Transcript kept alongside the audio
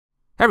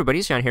Hey everybody,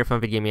 it's John here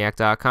from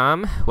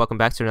VidGamiac.com. Welcome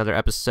back to another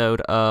episode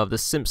of the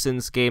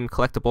Simpsons Game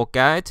Collectible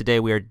Guide. Today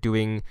we are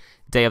doing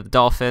Day of the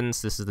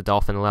Dolphins. This is the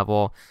Dolphin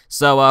level.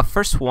 So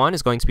first one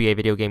is going to be a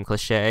video game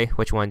cliche.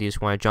 Which one do you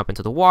just want to jump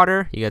into the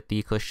water? You get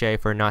the cliche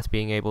for not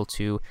being able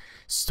to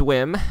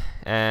swim.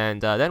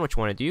 And then what you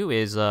want to do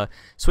is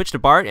switch to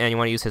Bart, and you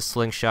want to use his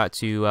slingshot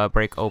to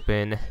break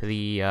open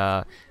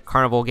the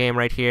carnival game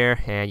right here,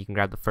 and you can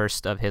grab the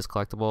first of his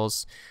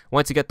collectibles.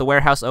 Once you get the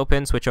warehouse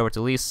open, switch over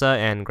to Lisa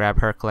and grab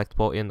her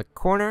collectible in the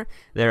corner.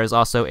 There is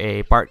also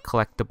a Bart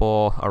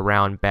collectible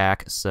around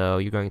back, so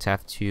you're going to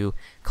have to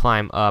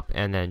climb up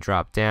and then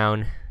drop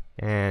down,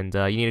 and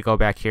you need to go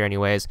back here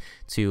anyways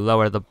to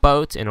lower the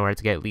boat in order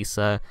to get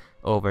Lisa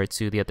over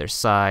to the other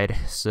side.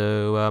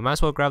 So might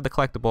as well grab the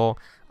collectible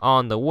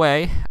on the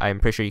way. I'm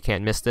pretty sure you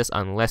can't miss this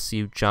unless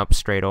you jump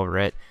straight over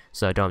it,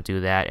 so don't do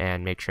that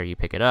and make sure you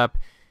pick it up.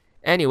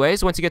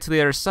 Anyways, once you get to the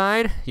other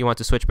side, you want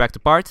to switch back to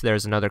Bart.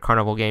 There's another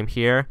carnival game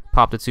here.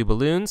 Pop the two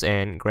balloons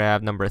and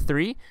grab number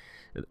 3.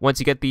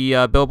 Once you get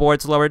the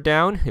billboards lowered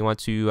down, you want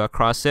to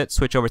cross it,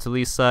 switch over to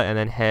Lisa, and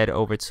then head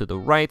over to the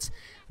right.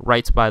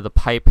 Right by the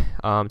pipe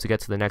to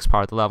get to the next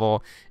part of the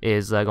level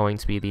is going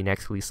to be the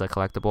next Lisa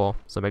collectible.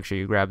 So make sure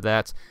you grab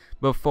that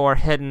before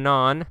heading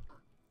on.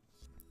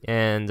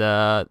 And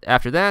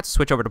after that,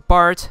 switch over to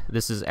Bart.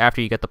 This is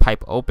after you get the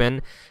pipe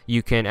open.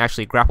 You can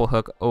actually grapple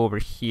hook over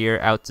here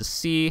out to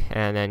sea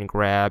and then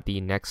grab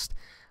the next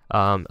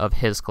of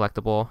his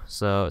collectible.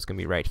 So it's going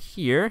to be right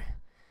here.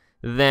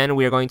 Then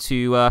we are going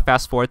to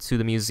fast forward to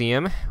the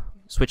museum.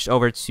 Switch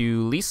over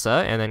to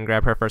Lisa and then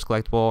grab her first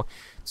collectible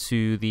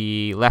to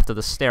the left of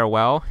the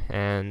stairwell.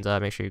 And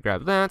make sure you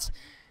grab that.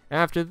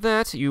 After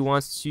that, you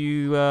want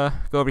to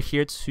go over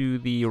here to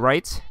the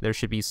right. There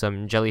should be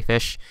some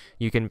jellyfish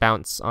you can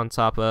bounce on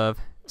top of.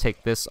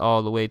 Take this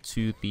all the way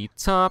to the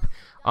top.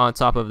 On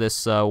top of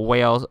this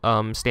whale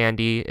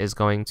standee is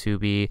going to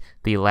be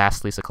the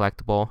last Lisa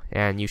collectible,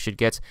 and you should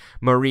get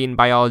Marine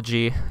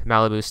Biology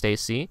Malibu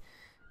Stacy.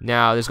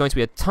 Now, there's going to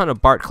be a ton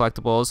of Bart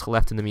collectibles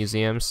left in the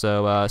museum,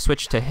 so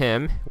switch to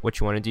him. What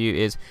you want to do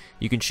is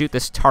you can shoot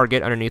this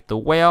target underneath the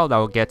whale. That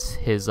will get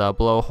his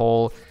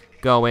blowhole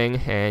going,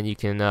 and you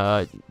can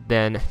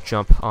then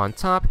jump on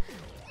top,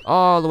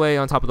 all the way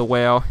on top of the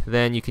whale.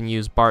 Then you can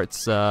use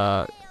Bart's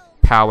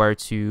power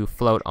to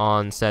float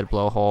on said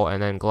blowhole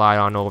and then glide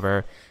on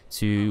over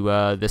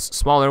to this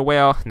smaller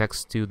whale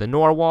next to the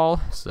narwhal.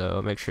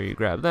 So make sure you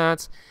grab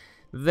that.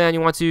 Then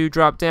you want to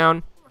drop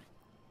down.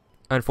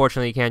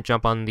 Unfortunately, you can't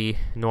jump on the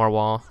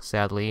narwhal,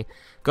 sadly.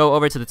 Go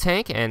over to the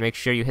tank and make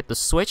sure you hit the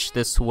switch.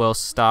 This will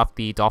stop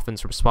the dolphins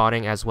from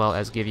spawning, as well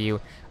as give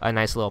you a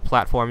nice little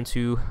platform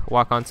to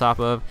walk on top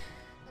of.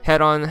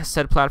 Head on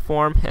said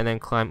platform and then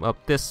climb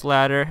up this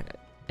ladder.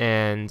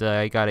 And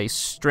I got a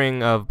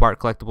string of Bart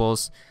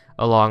collectibles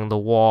along the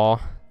wall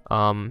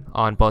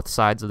on both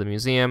sides of the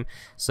museum.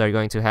 So you're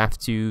going to have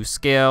to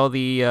scale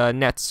the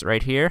nets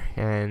right here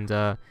and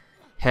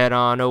head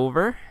on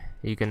over.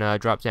 You can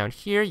drop down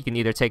here. You can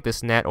either take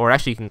this net, or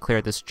actually you can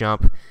clear this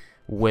jump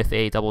with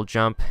a double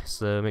jump,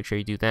 so make sure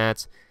you do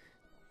that.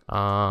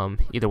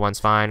 Either one's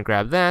fine.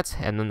 Grab that,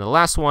 and then the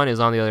last one is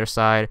on the other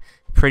side.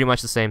 Pretty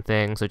much the same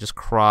thing, so just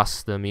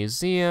cross the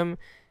museum,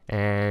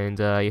 and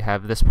you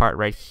have this part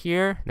right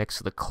here next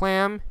to the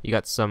clam. You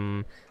got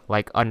some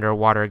like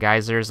underwater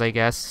geysers, I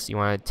guess. You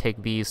want to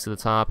take these to the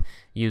top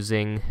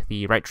using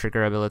the right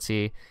trigger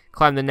ability.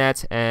 Climb the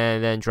net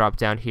and then drop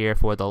down here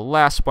for the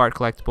last Bart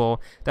collectible.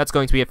 That's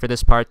going to be it for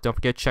this part. Don't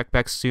forget to check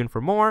back soon for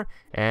more,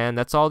 and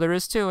that's all there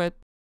is to it.